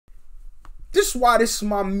This why this is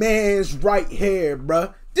my man's right here,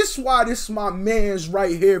 bruh. This why this is my man's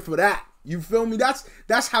right here for that. You feel me?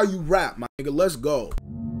 That's how you rap, my nigga. Let's go.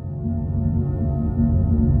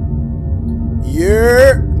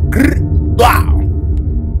 Yeah. Wow.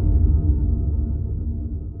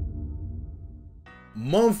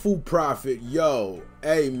 MUNFU Proffitt, yo.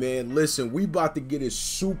 Hey, man, listen. We about to get it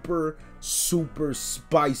super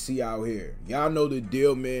spicy out here. Y'all know the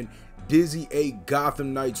deal, man. DizzyEight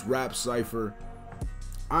Gotham Knights rap cypher.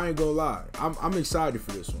 I ain't gonna lie. I'm excited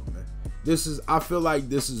for this one, man. I feel like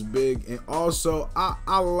this is big, and also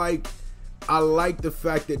I like the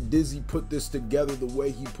fact that Dizzy put this together the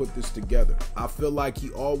way he put this together. I feel like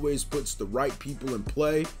he always puts the right people in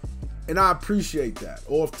play, and I appreciate that.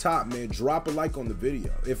 Off top, man, drop a like on the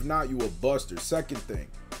video. If not, you a buster. Second thing,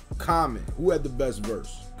 comment who had the best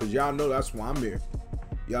verse, because y'all know that's why I'm here.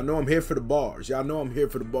 Y'all know I'm here for the bars. Y'all know I'm here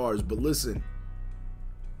for the bars. But listen,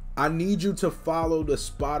 I need you to follow the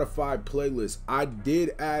Spotify playlist. I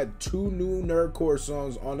did add 2 new Nerdcore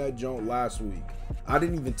songs on that joint last week. I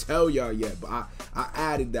didn't even tell y'all yet, but I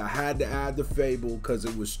added that. I had to add the Fable because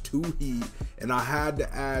it was too heat, and I had to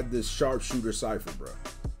add the Sharpshooter Cypher, bro.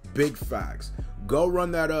 Big facts. Go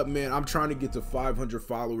run that up, man. I'm trying to get to 500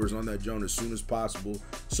 followers on that joint as soon as possible.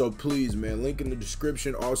 So please, man, link in the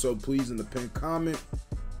description. Also, please, in the pinned comment.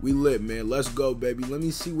 We lit, man. Let's go, baby. Let me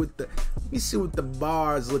see what the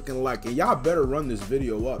bars looking like. And y'all better run this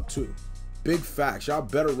video up too. Big facts. Y'all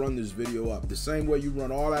better run this video up. The same way you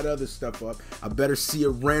run all that other stuff up. I better see a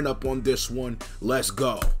rant up on this one. Let's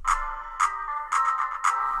go.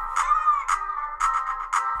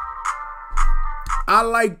 I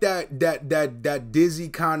like that Dizzy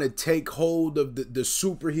kind of take hold of the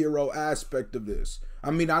superhero aspect of this. I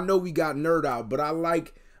mean, I know we got nerd out, but I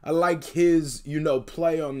like his, you know,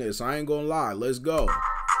 play on this. I ain't gonna lie. Let's go.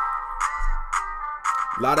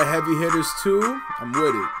 A lot of heavy hitters too. I'm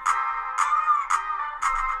with it.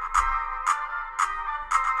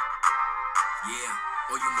 Yeah,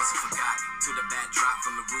 oh, you must have forgot. To the bad drop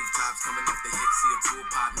from the rooftops, coming off the hip, see a tool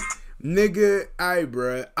pop. Nigga, hey,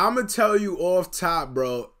 bruh. I'ma tell you off top,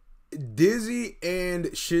 bro. Dizzy and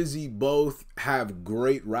Shizzy both have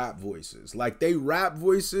great rap voices. Like, they rap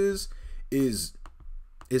voices is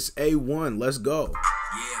A1. Let's go.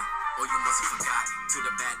 Yeah, oh, you must have forgot. To the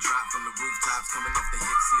bad drop from the rooftops, coming off the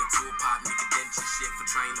hip, see a tool pop. Nigga, dent your shit for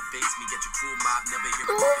trying to face me. Get your crew mob, never hear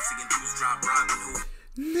a talk, singing twos, drop, Robin Hood.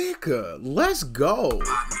 Nigga, let's go.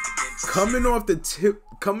 Coming off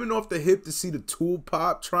the hip to see the tool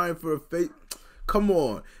pop, trying for a face. Come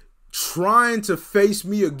on. Trying to face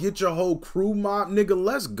me or get your whole crew mob, nigga,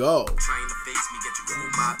 let's go. Trying to face me, get your crew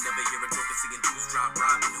mob, never hear a joker singing twos, drop,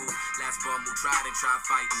 Robin Hood. Last bum who tried and tried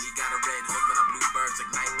fighting. He got a red hood when I blue birds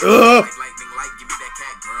ignite. Like lightning light, give me that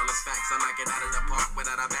cat girl. It's facts, I knock it out of the park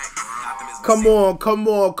without a back.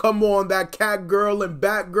 Come on, that cat girl and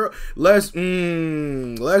bat girl. Let's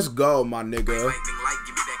go, my nigga. Lightning light,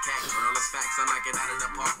 give me that cat girl. It's facts, I knock it out of the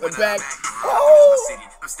park without a back. Oh.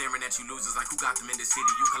 I'm staring at you losers like who got them in the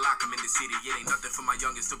city. You can lock them in the city. It ain't nothing for my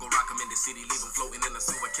youngest to go rock them in the city. Leave them floating in the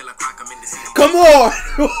sewer, killer clock them in the city. Come on.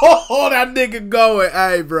 Oh, that nigga going.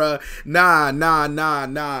 Hey, bro. Nah.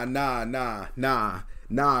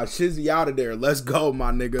 Shizzy out of there. Let's go,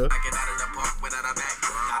 my nigga.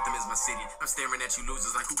 I'm staring at you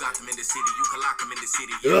losers like who got them in the city. You can lock them in the city.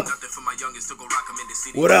 Yeah, nothing for my youngest to go rock them in the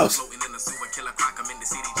city. What else? Floating in the sewer, killer clock them in the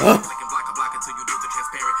city. Like and block a block until you do the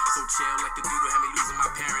transparent. So chill like the dude who had me losing my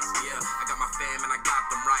parents. Yeah, I got my fam and I got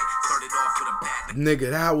them right. Started off with a bat. Nigga,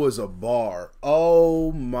 that was a bar. Oh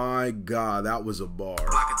my god, that was a bar.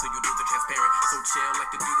 Block until you do the transparent. So chill like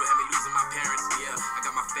the dude who had me losing my parents. Yeah, I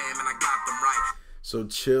got my fam and I got them right. So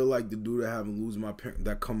chill like the dude that haven't lose my parents.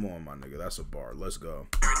 That, come on, my nigga, that's a bar. Let's go.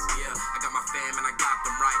 Yeah, I got my fam and I got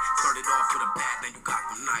them right. Started off with a bat, now you got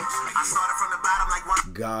them nice. I started from the bottom like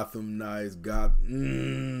one. Gotham nice,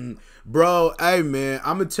 bro. Hey man,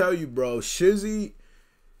 I'ma tell you, bro. Shizzy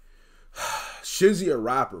a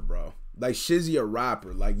rapper, bro. Like Shizzy a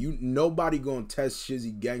rapper. Like nobody gonna test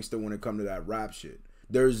Shizzy gangster when it come to that rap shit.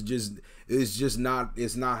 It's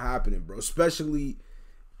not happening, bro. Especially.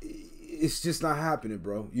 It's just not happening,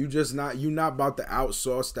 bro. You not about to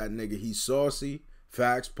outsauce that nigga. He's saucy.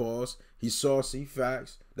 Facts, pause. He's saucy.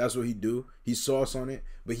 Facts. That's what he do. He sauce on it,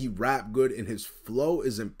 but he rap good and his flow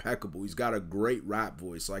is impeccable. He's got a great rap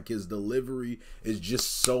voice. Like his delivery is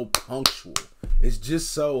just so punctual. It's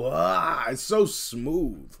just so it's so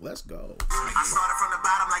smooth. Let's go. I started from the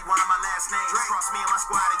bottom like one of my last names. Cross me and my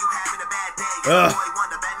squad and you having a bad day. Boy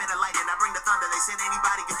wonder, Batman the light and I bring the thunder. They said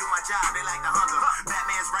anybody can do my job. They like the hunger.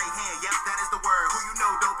 Batman's right hand. Yep, that is the word. Who you know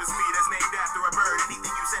dope is me. That's named after a bird.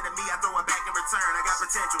 Anything you send to me, I throw it back in return. I got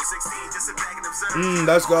potential. 16, just sit back and observe.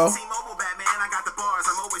 Let's go. T-Mobile Batman, I got the bars.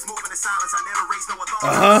 I'm always moving in silence. I never raise no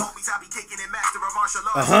alarm. Homies, I be kicking it, master of martial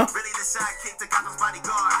arts. Really the sidekick to Gotham's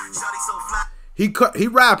bodyguard. Shawty so fly. He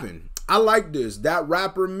rapping. I like this. That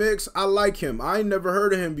rapper mix, I like him. I ain't never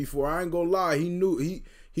heard of him before. I ain't gonna lie. He new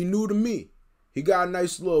to me. He got a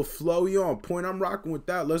nice little flow. He on point. I'm rocking with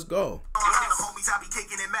that. Let's go. Homies, I be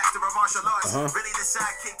kicking it, master of martial arts. Really the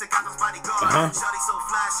sidekick to Gotham's bodyguard. Shawty so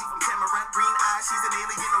fly, she from Cameron, green eyes. She's an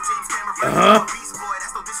alien, no James Cameron. Beast boy,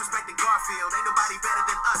 that's no disrespect to Garfield. Ain't nobody better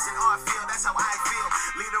than us in our field. That's how I feel.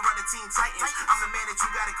 Leader of the Teen Titans. I'm the man that you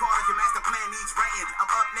gotta call if your master plan needs writing. I'm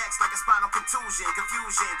up next like a spinal contusion,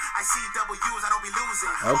 confusion. I see W's, I don't be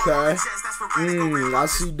losing. Okay. I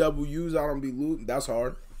see W's, I don't be losing. That's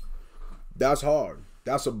hard. That's hard.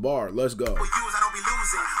 That's a bar. Let's go. I don't be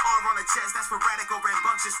losing. Arm on the chest, that's sporadic or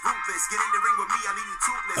rambunctious, ruthless. Get in the ring with me, I leave you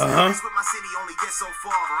toothless. With my city, only get so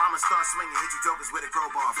far, or I'ma start swinging, hit you jokers with a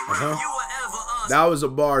crowbar. For real. You were ever that was a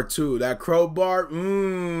bar too. That crowbar.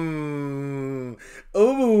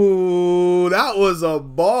 Ooh, that was a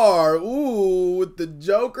bar. Ooh, with the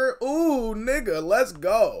Joker. Ooh, nigga, let's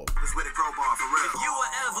go. With a crowbar, for real. If you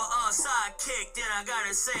were ever a sidekick, then I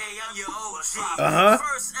gotta say I'm your OG.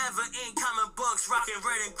 First ever in comic books, rocking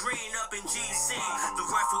red and green up in GC. The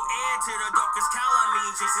rightful heir to the darkest cow, I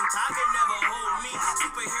mean, Jason Todd can never hold me.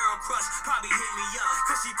 Superhero crush probably hit me up,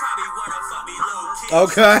 cause she probably wanna fuck me low key.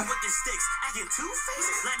 Okay. With the sticks, acting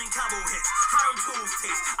two-faced, landing combo hits. How them tools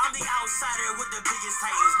taste. I'm the outsider with the biggest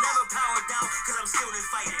titans. Never powered down, cause I'm still in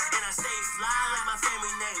fighting. And I stay fly like my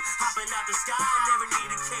family name. Hopping out the sky, never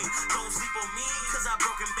need a king. Don't sleep on me, cause I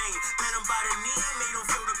broken bane. Bend them by the knee, made them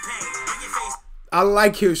feel the pain. Make your face. I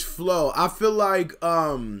like his flow. I feel like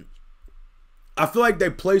they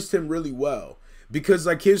placed him really well because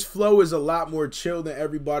like his flow is a lot more chill than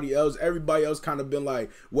everybody else. Everybody else kind of been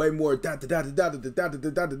like way more da da da da da da da da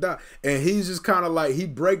da da da, and he's just kind of like he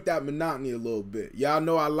break that monotony a little bit. Y'all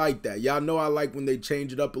know I like that. Y'all know I like when they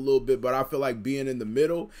change it up a little bit, but I feel like being in the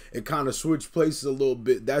middle, it kind of switch places a little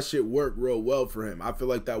bit. That shit worked real well for him. I feel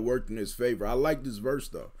like that worked in his favor. I like this verse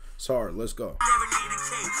though. Sorry, let's go. Never need a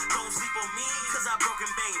king. Don't sleep on me, cause I broken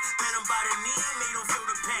bane. Bend them by the knee, made them feel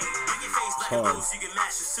the pain. Make your face like a rose, you can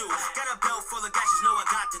match your suit. Got a belt full of gadgets, know I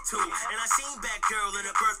got the two. And I seen bad girl in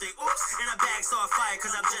her birthday, oops. And her bag start fire,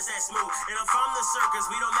 cause I'm just that smooth. And I'm from the circus,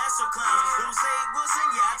 we don't master clowns. Don't say Wilson,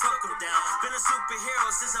 yeah, I took him down. Been a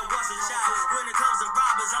superhero since I was a child. When it comes to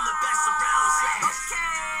robbers, I'm the best around.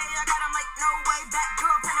 Okay, I got him like no way back.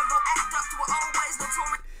 Girl, Pentago act up to it always,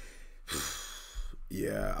 notorious.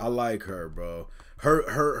 Yeah, I like her, bro.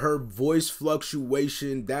 Her voice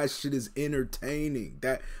fluctuation, that shit is entertaining.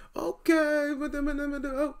 That okay,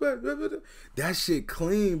 that shit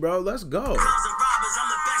clean, bro. Let's go.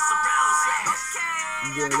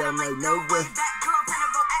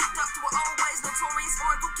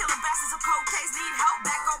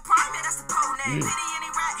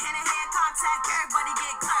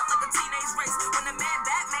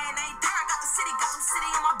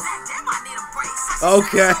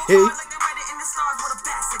 Okay.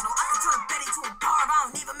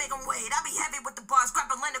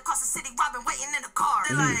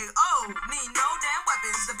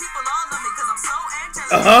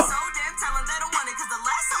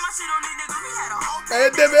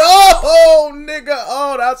 Oh, nigga.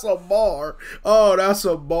 Oh, that's a bar. Oh, that's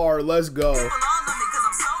a bar. Let's go.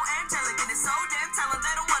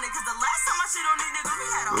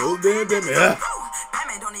 Oh, damn, damn, yeah.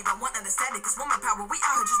 Batman don't even want to understand it, cause woman power, we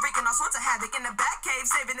out here just wreaking all sorts of havoc in the back cave,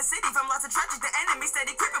 saving the city from lots of tragedy. The enemy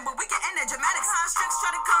steady creeping, but we can end it. Dramatic signs, tricks try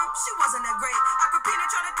to come, she wasn't that great. Agrippina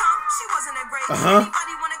tried to come, she wasn't that great.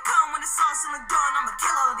 Anybody wanna come when it's sauce in the gun? I'ma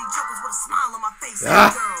kill all of these jokers with a smile on my face. Girl.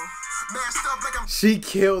 She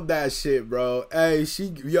killed that shit, bro. Hey,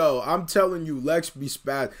 I'm telling you, Lex be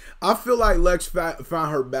spaz. I feel like Lex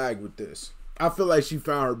found her bag with this. I feel like she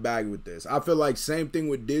found her bag with this. I feel like same thing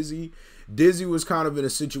with Dizzy. Dizzy was kind of in a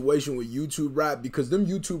situation with YouTube rap because them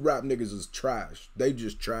YouTube rap niggas is trash. They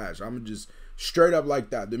just trash. I'm just straight up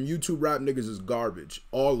like that. Them YouTube rap niggas is garbage.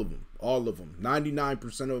 All of them. All of them. 99%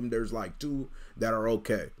 of them, there's like 2 that are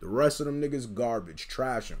okay. The rest of them niggas garbage.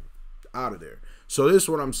 Trash them. Out of there. So this is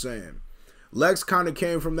what I'm saying. Lex kind of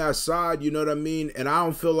came from that side, you know what I mean? And I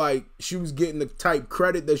don't feel like she was getting the type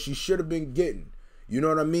credit that she should have been getting. You know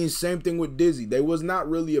what I mean? Same thing with Dizzy. They was not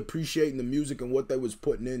really appreciating the music and what they was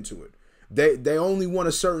putting into it. They only want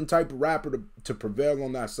a certain type of rapper to prevail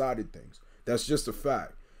on that side of things. That's just a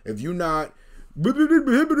fact. If you not all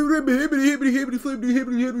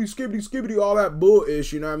that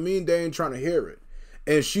bull-ish, you know what I mean? They ain't trying to hear it.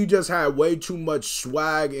 And she just had way too much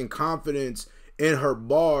swag and confidence in her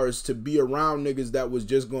bars to be around niggas that was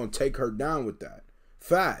just gonna take her down with that.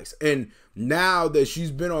 Facts. And now that she's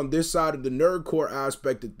been on this side of the nerdcore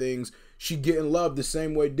aspect of things, she getting love the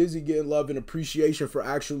same way Dizzy getting love and appreciation for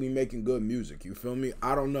actually making good music. You feel me?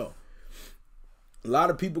 I don't know. A lot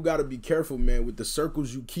of people got to be careful, man, with the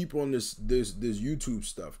circles you keep on this YouTube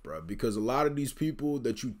stuff, bro. Because a lot of these people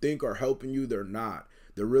that you think are helping you, they're not.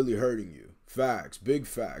 They're really hurting you. Facts, big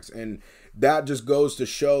facts. And that just goes to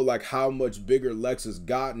show like how much bigger Lex has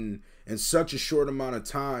gotten in such a short amount of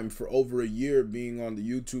time, for over a year being on the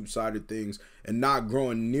YouTube side of things and not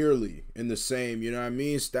growing nearly in the same, you know what I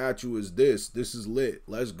mean, statue as this. This is lit.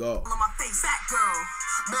 Let's go.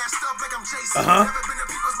 Masked up like I'm Jason. Never been the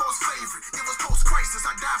people's most favorite. It was post-crisis.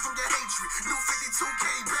 I died from your hatred. New 52K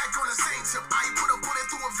back on the same tip. I put a bullet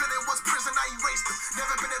through a villain. Was prison. I erased him.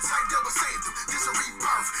 Never been a type that was saved him. This a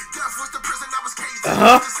rebirth. Death was the prison I was caged in.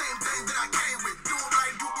 The same thing that I came with. Do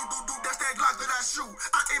like do. That's that Glock that I shoot.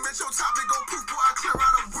 I aim at your top and go poof. Boy, I clear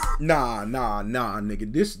out a room. Nah, nigga.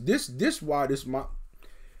 This why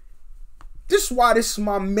this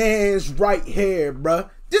my man's right here,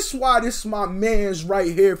 bruh. This why this my man's right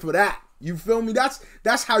here for that. You feel me? That's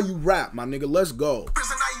how you rap, my nigga. Let's go.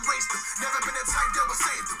 Prison I erased him. Never been a type that was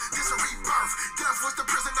saved him. This a rebirth. Death was the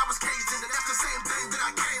prison I was caged in. And that's the same thing that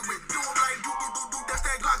I came with. Do like do. That's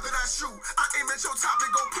that Glock that I shoot. I aim at your top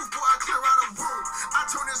and go poof. Boy, I clear out a room. I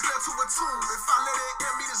turn this lead to a tomb. If I let it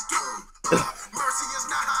end me, this doom. Mercy is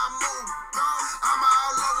not how I move. I'm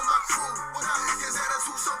all over my crew. His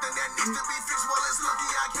attitude something that needs to be fixed. Well, it's lucky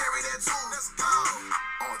I carry that too. Let's go.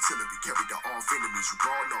 Artillery carry the off enemies. You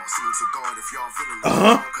gone off. Seeing to God if y'all feeling it.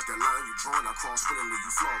 Cause that line you drawn, I cross willingly.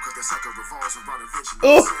 You flaw. Cause that cycle revolves around eventually.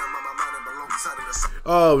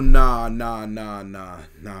 Oh, nah.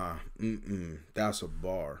 That's a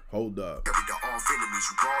bar. Hold up. Carry the off enemies.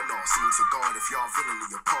 You gone off. Seeing to God if y'all feeling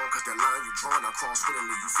it. Cause that line you drawn, I cross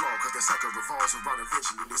willingly. You flaw. Cause that cycle revolves around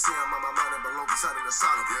eventually. They say I'm on my mind and below beside in the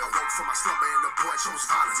solid. I woke from my slumber and the boy chose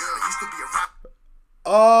violence. I used to be a rap.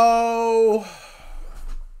 Oh.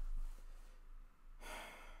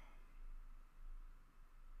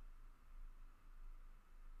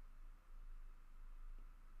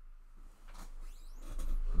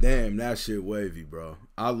 Damn, that shit wavy, bro.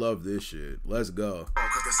 I love this shit. Let's go.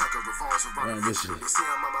 Man, this shit.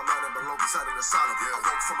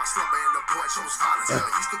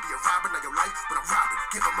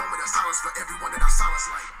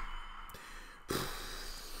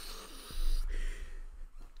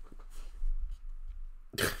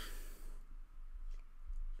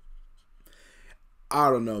 I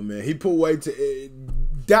don't know, man. He put way too.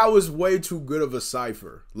 That was way too good of a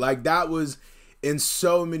cipher. Like that was. In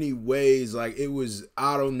so many ways, like it was,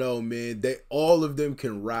 I don't know, man. All of them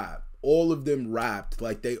can rap. All of them rapped.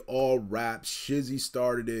 Like they all rapped. Shizzy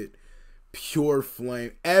started it. Pure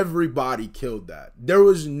Flame. Everybody killed that. There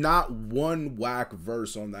was not one whack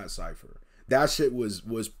verse on that cipher. That shit was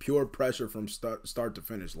pure pressure from start to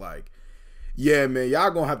finish. Like, yeah, man, y'all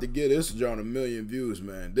gonna have to get this joint 1 million views,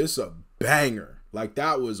 man. This a banger. Like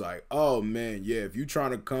that was like, oh man, yeah. If you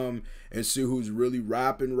trying to come and see who's really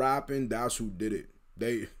rapping, that's who did it.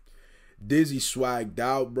 Dizzy swagged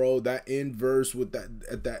out, bro. That end verse with that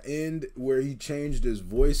at the end where he changed his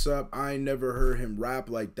voice up. I ain't never heard him rap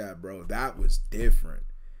like that, bro. That was different.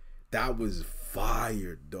 That was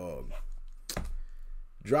fire, dog.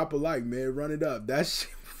 Drop a like, man. Run it up. That shit.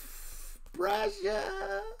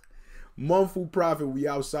 Pressure. MUNFU Proffitt. We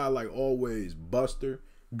outside like always. Buster.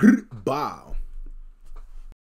 Bow.